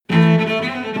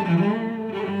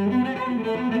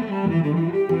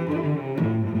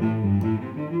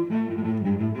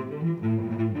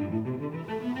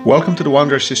Welcome to the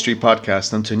Wanderers History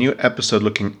Podcast and to a new episode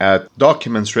looking at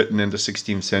documents written in the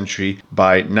 16th century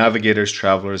by navigators,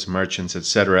 travelers, merchants,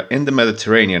 etc. in the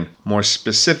Mediterranean. More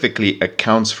specifically,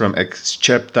 accounts from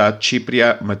Excerpta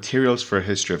Cypria, Materials for a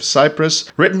History of Cyprus,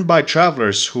 written by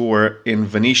travelers who were in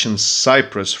Venetian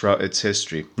Cyprus throughout its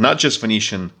history. Not just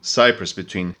Venetian Cyprus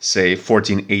between, say,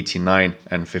 1489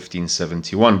 and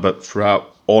 1571, but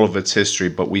throughout all of its history,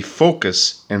 but we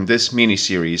focus in this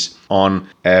mini-series on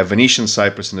Venetian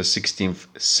Cyprus in the 16th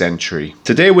century.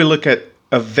 Today we look at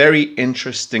a very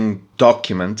interesting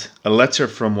document, a letter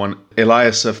from one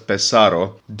Elias of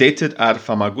Pesaro, dated at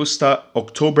Famagusta,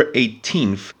 October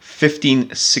 18th,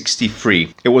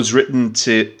 1563. It was written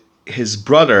to his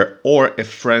brother or a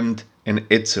friend in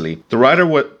Italy. The writer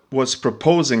was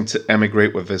proposing to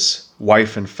emigrate with his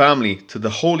wife and family to the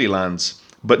Holy Lands,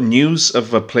 but news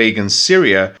of a plague in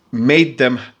Syria made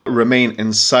them remain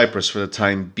in Cyprus for the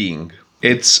time being.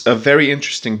 It's a very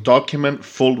interesting document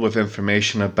filled with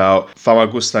information about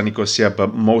Famagusta, Nicosia,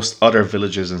 but most other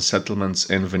villages and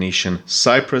settlements in Venetian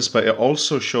Cyprus, but it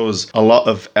also shows a lot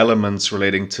of elements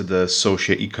relating to the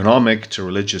socio-economic, to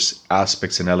religious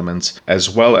aspects and elements as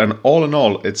well. And all in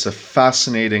all, it's a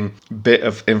fascinating bit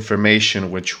of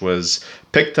information which was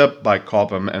picked up by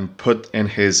Cobham and put in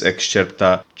his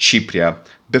Excerpta Cypria.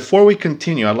 Before we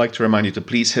continue, I'd like to remind you to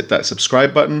please hit that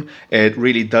subscribe button. It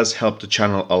really does help the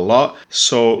channel a lot.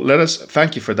 So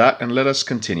thank you for that, and let us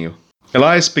continue.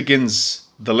 Elias begins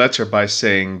the letter by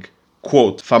saying,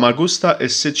 quote, Famagusta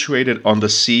is situated on the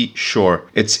sea shore.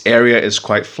 Its area is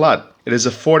quite flat. It is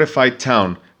a fortified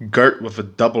town, girt with a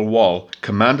double wall,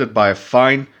 commanded by a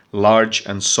fine, large,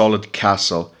 and solid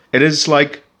castle. It is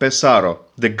like Pesaro.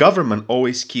 The government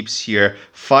always keeps here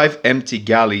 5 empty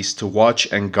galleys to watch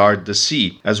and guard the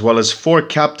sea, as well as 4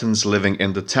 captains living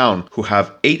in the town, who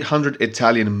have 800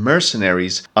 Italian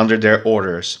mercenaries under their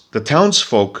orders. The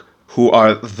townsfolk, who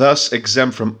are thus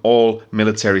exempt from all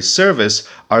military service,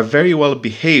 are very well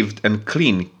behaved and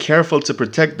clean, careful to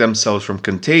protect themselves from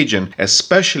contagion,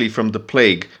 especially from the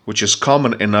plague, which is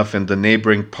common enough in the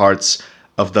neighboring parts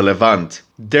of the Levant.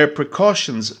 Their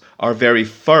precautions are very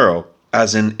thorough,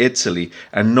 as in Italy,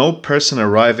 and no person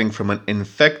arriving from an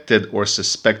infected or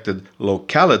suspected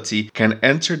locality can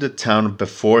enter the town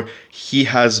before he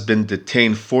has been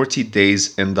detained 40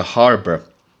 days in the harbor.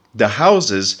 The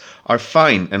houses are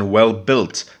fine and well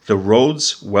built, the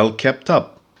roads well kept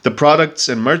up. The products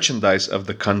and merchandise of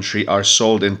the country are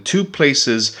sold in 2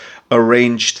 places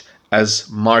arranged as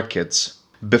markets.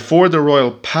 Before the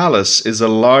royal palace is a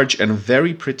large and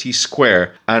very pretty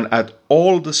square, and at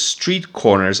all the street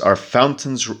corners are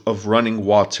fountains of running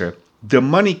water. The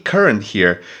money current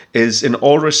here is in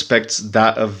all respects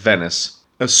that of Venice.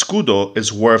 A scudo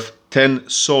is worth 10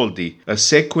 soldi, a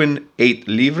sequin 8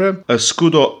 livre, a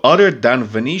scudo other than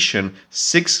Venetian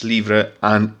 6 livre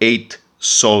and 8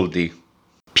 soldi.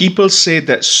 People say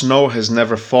that snow has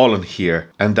never fallen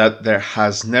here and that there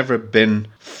has never been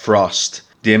frost.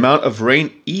 The amount of rain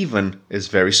even is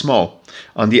very small.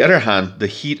 On the other hand, the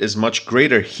heat is much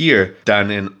greater here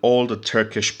than in all the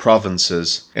Turkish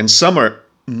provinces. In summer,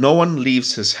 no one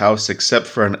leaves his house except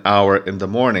for an hour in the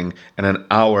morning and an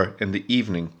hour in the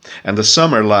evening, and the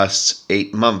summer lasts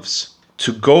 8 months.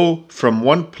 To go from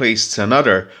one place to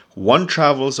another, one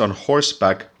travels on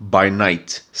horseback by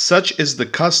night. Such is the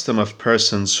custom of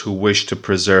persons who wish to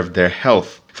preserve their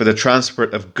health. For the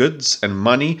transport of goods and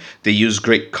money, they use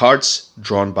great carts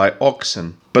drawn by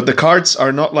oxen. But the carts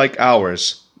are not like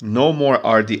ours. No more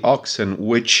are the oxen,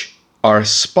 which are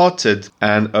spotted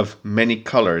and of many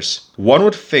colors. One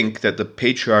would think that the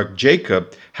patriarch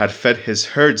Jacob had fed his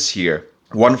herds here.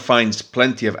 One finds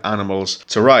plenty of animals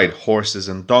to ride, horses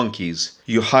and donkeys.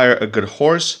 You hire a good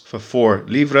horse for 4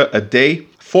 livres a day.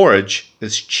 Forage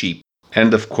is cheap.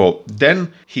 End of quote.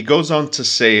 Then he goes on to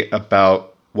say about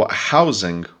what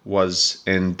housing was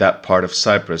in that part of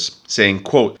Cyprus, saying,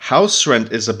 quote, house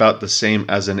rent is about the same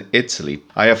as in Italy.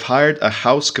 I have hired a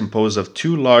house composed of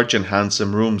 2 large and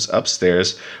handsome rooms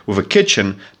upstairs, with a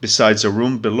kitchen besides a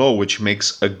room below which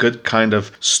makes a good kind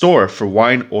of store for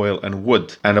wine, oil, and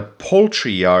wood, and a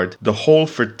poultry yard, the whole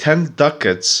for 10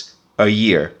 ducats a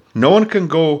year. No one can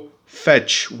go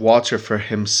fetch water for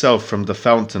himself from the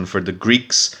fountain, for the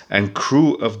Greeks and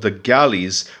crew of the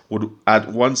galleys would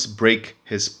at once break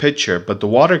his pitcher, but the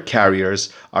water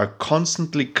carriers are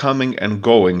constantly coming and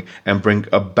going and bring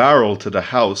a barrel to the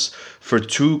house for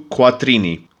 2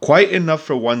 quattrini, quite enough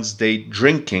for one's day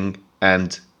drinking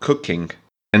and cooking.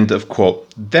 End of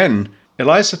quote. Then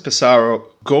Elias of Pesaro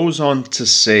goes on to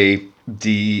say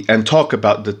and talk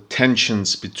about the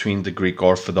tensions between the Greek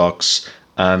Orthodox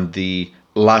and the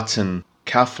Latin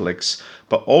Catholics,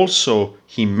 but also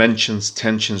he mentions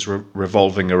tensions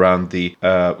revolving around the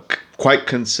quite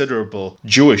considerable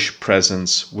Jewish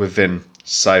presence within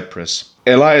Cyprus.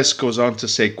 Elias goes on to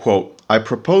say, quote, "I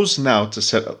propose now to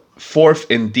set forth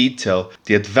in detail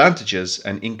the advantages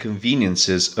and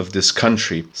inconveniences of this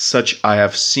country, such I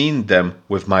have seen them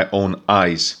with my own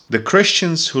eyes. The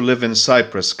Christians who live in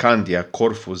Cyprus, Candia,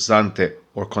 Corfu, Zante,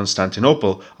 or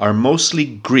Constantinople are mostly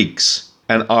Greeks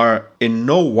and are in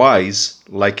no wise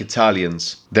like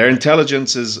Italians. Their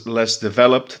intelligence is less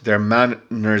developed, their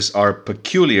manners are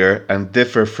peculiar and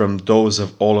differ from those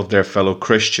of all of their fellow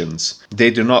Christians.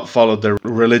 They do not follow the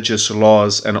religious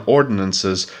laws and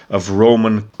ordinances of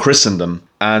Roman Christendom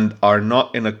and are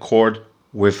not in accord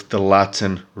with the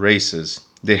Latin races.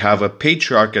 They have a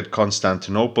patriarch at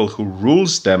Constantinople who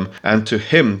rules them, and to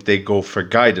him they go for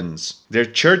guidance. Their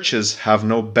churches have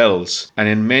no bells, and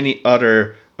in many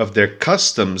other of their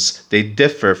customs they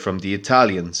differ from the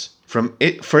Italians.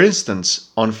 For instance,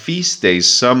 on feast days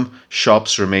some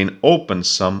shops remain open,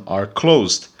 some are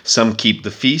closed. Some keep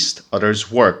the feast,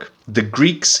 others work. The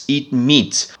Greeks eat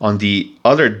meat on the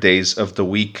other days of the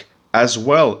week as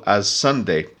well as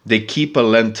Sunday. They keep a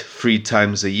Lent 3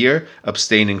 times a year,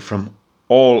 abstaining from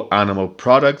all animal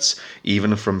products,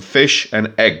 even from fish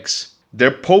and eggs.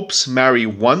 Their popes marry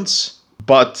once,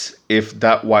 but if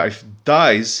that wife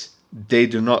dies, they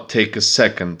do not take a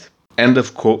second." End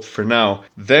of quote for now.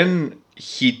 Then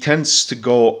he tends to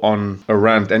go on a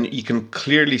rant, and you can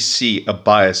clearly see a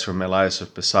bias from Elias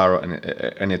of Pesaro,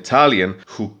 an Italian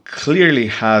who clearly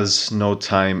has no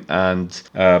time and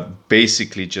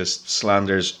basically just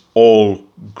slanders all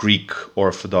Greek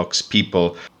Orthodox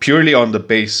people purely on the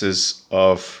basis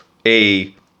of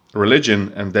A,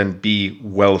 religion, and then B,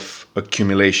 wealth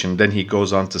accumulation. Then he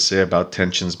goes on to say about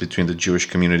tensions between the Jewish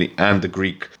community and the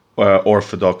Greek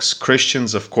Orthodox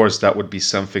Christians. Of course, that would be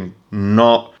something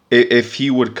not, if he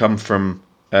would come from,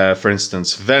 for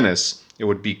instance, Venice, it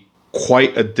would be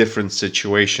quite a different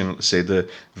situation, say the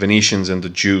Venetians and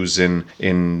the Jews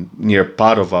in near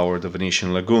Padova or the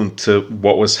Venetian Lagoon, to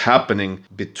what was happening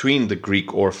between the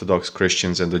Greek Orthodox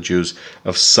Christians and the Jews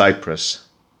of Cyprus.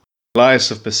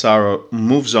 Elias of Pesaro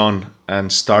moves on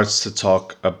and starts to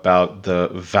talk about the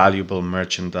valuable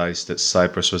merchandise that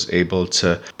Cyprus was able to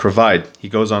provide. He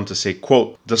goes on to say,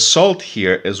 quote, "The salt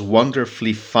here is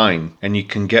wonderfully fine, and you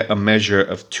can get a measure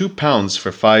of 2 pounds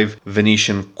for 5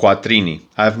 Venetian quattrini.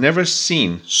 I have never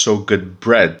seen so good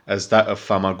bread as that of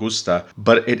Famagusta,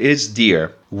 but it is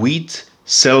dear. Wheat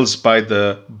sells by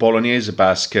the bolognese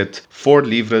basket 4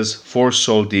 livres, 4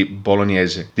 soldi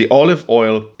bolognese. The olive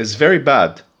oil is very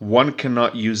bad. One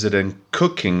cannot use it in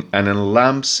cooking, and in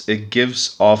lamps it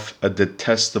gives off a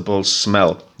detestable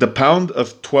smell. The pound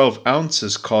of 12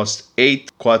 ounces costs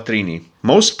 8 quattrini.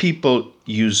 Most people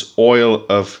use oil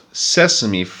of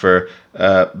sesame for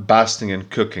basting and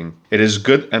cooking. It is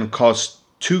good and costs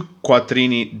 2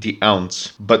 quattrini the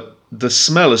ounce, but the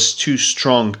smell is too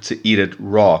strong to eat it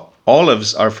raw.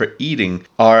 Olives are for eating,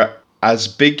 are as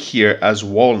big here as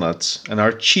walnuts, and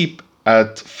are cheap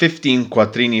at 15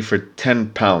 quattrini for 10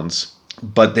 pounds,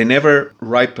 but they never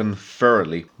ripen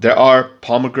thoroughly. There are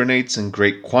pomegranates in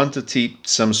great quantity,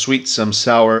 some sweet, some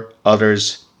sour,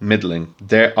 others middling.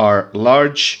 They are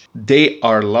large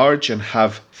and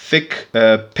have thick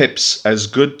pips, as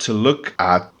good to look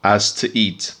at as to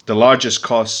eat. The largest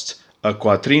cost a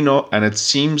quattrino, and it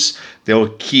seems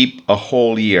they'll keep a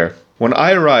whole year. When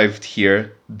I arrived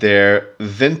here, their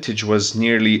vintage was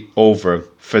nearly over,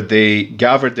 for they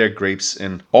gathered their grapes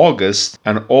in August,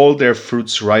 and all their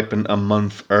fruits ripened a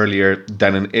month earlier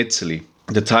than in Italy.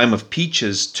 The time of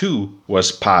peaches, too,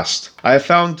 was past. I have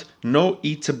found no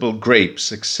eatable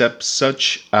grapes except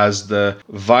such as the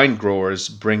vine growers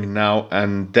bring now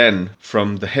and then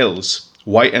from the hills,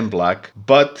 white and black,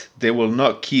 but they will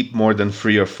not keep more than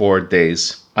 3 or 4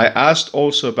 days. I asked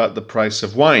also about the price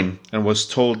of wine, and was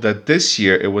told that this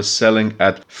year it was selling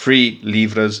at 3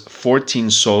 livres 14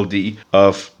 soldi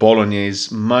of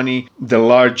Bolognese money, the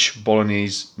large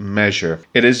Bolognese measure.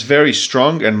 It is very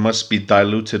strong and must be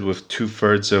diluted with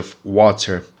 2/3 of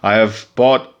water. I have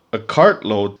bought a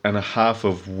cartload and a half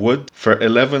of wood for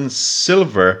 11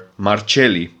 silver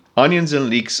marcelli. Onions and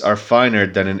leeks are finer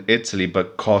than in Italy,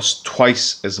 but cost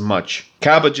twice as much.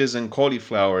 Cabbages and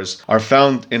cauliflowers are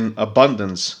found in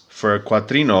abundance. For a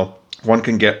quattrino, one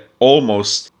can get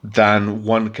almost than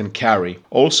one can carry.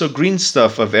 Also green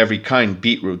stuff of every kind,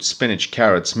 beetroot, spinach,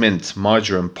 carrots, mint,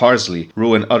 marjoram, parsley,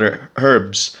 rue, and other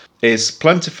herbs is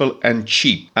plentiful and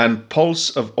cheap, and pulse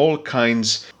of all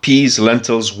kinds, peas,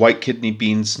 lentils, white kidney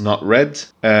beans, not red,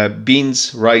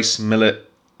 beans, rice, millet,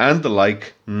 and the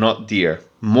like, not dear.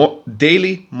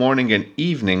 daily, morning and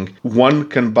evening, one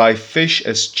can buy fish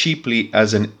as cheaply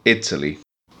as in Italy.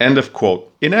 End of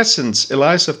quote. In essence,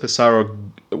 Elias of Pesaro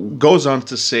goes on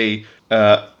to say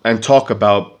and talk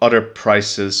about other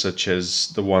prices, such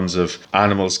as the ones of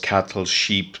animals, cattle,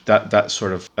 sheep, that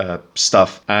sort of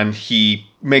stuff. And he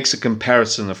makes a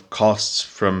comparison of costs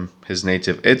from his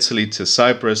native Italy to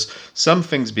Cyprus, some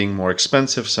things being more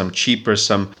expensive, some cheaper,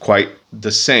 some quite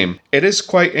the same. It is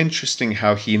quite interesting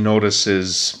how he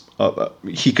notices,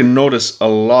 he can notice a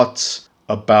lot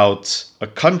about a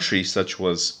country such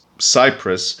as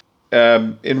Cyprus,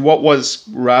 in what was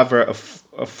rather a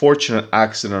fortunate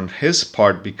accident on his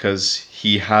part, because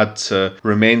he had to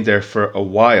remain there for a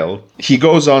while. He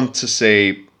goes on to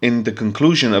say in the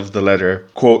conclusion of the letter,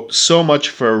 quote, "So much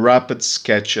for a rapid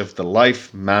sketch of the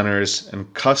life, manners,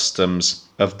 and customs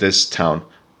of this town,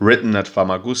 written at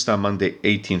Famagusta, Monday,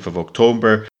 18th of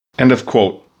October. End of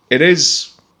quote. It is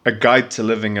a guide to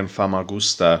living in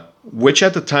Famagusta, which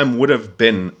at the time would have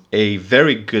been a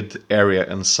very good area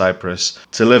in Cyprus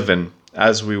to live in,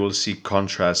 as we will see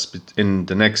contrast in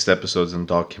the next episodes and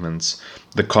documents,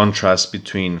 the contrast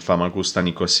between Famagusta and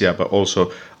Nicosia, but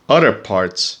also other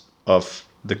parts of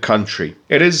the country.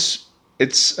 It's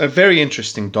a very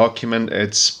interesting document.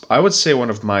 It's, I would say, one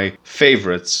of my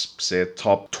favorites, say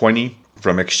top 20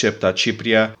 from Excepta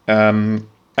Cypria.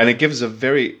 And it gives a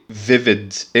very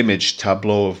vivid image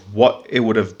tableau of what it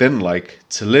would have been like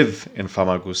to live in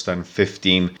Famagusta in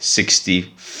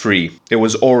 1563. It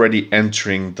was already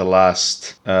entering the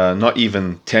last, not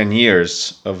even 10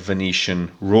 years of Venetian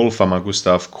rule.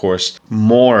 Famagusta, of course,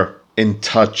 more in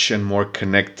touch and more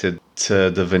connected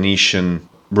to the Venetian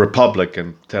Republic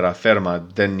and terraferma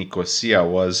than Nicosia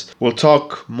was. We'll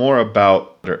talk more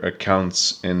about their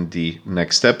accounts in the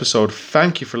next episode.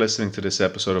 Thank you for listening to this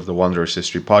episode of the Wanderers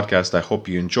History Podcast. I hope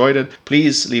you enjoyed it.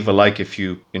 Please leave a like if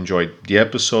you enjoyed the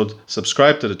episode.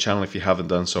 Subscribe to the channel if you haven't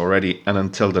done so already. And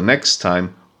until the next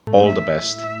time, all the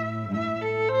best.